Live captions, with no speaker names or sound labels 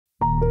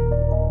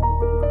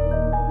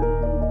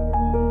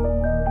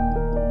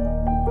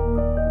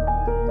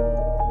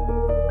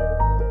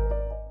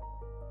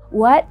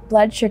what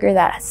blood sugar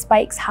that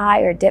spikes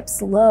high or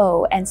dips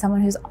low and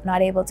someone who's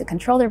not able to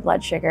control their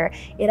blood sugar,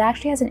 it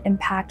actually has an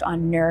impact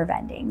on nerve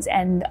endings.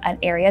 And an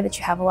area that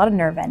you have a lot of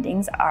nerve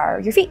endings are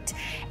your feet.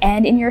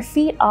 And in your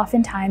feet,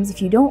 oftentimes,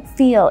 if you don't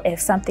feel if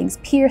something's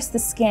pierced the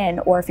skin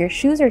or if your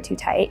shoes are too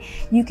tight,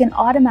 you can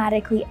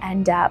automatically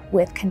end up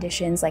with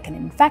conditions like an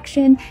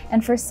infection.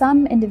 And for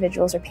some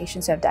individuals or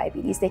patients who have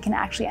diabetes, they can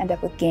actually end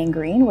up with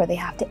gangrene where they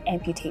have to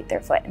amputate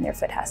their foot and their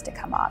foot has to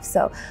come off.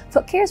 So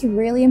foot care is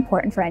really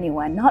important for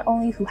anyone, not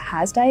only who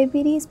has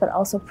diabetes, but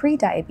also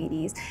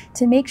pre-diabetes,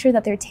 to make sure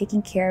that they're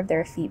taking care of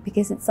their feet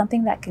because it's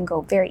something that can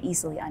go very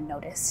easily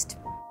unnoticed.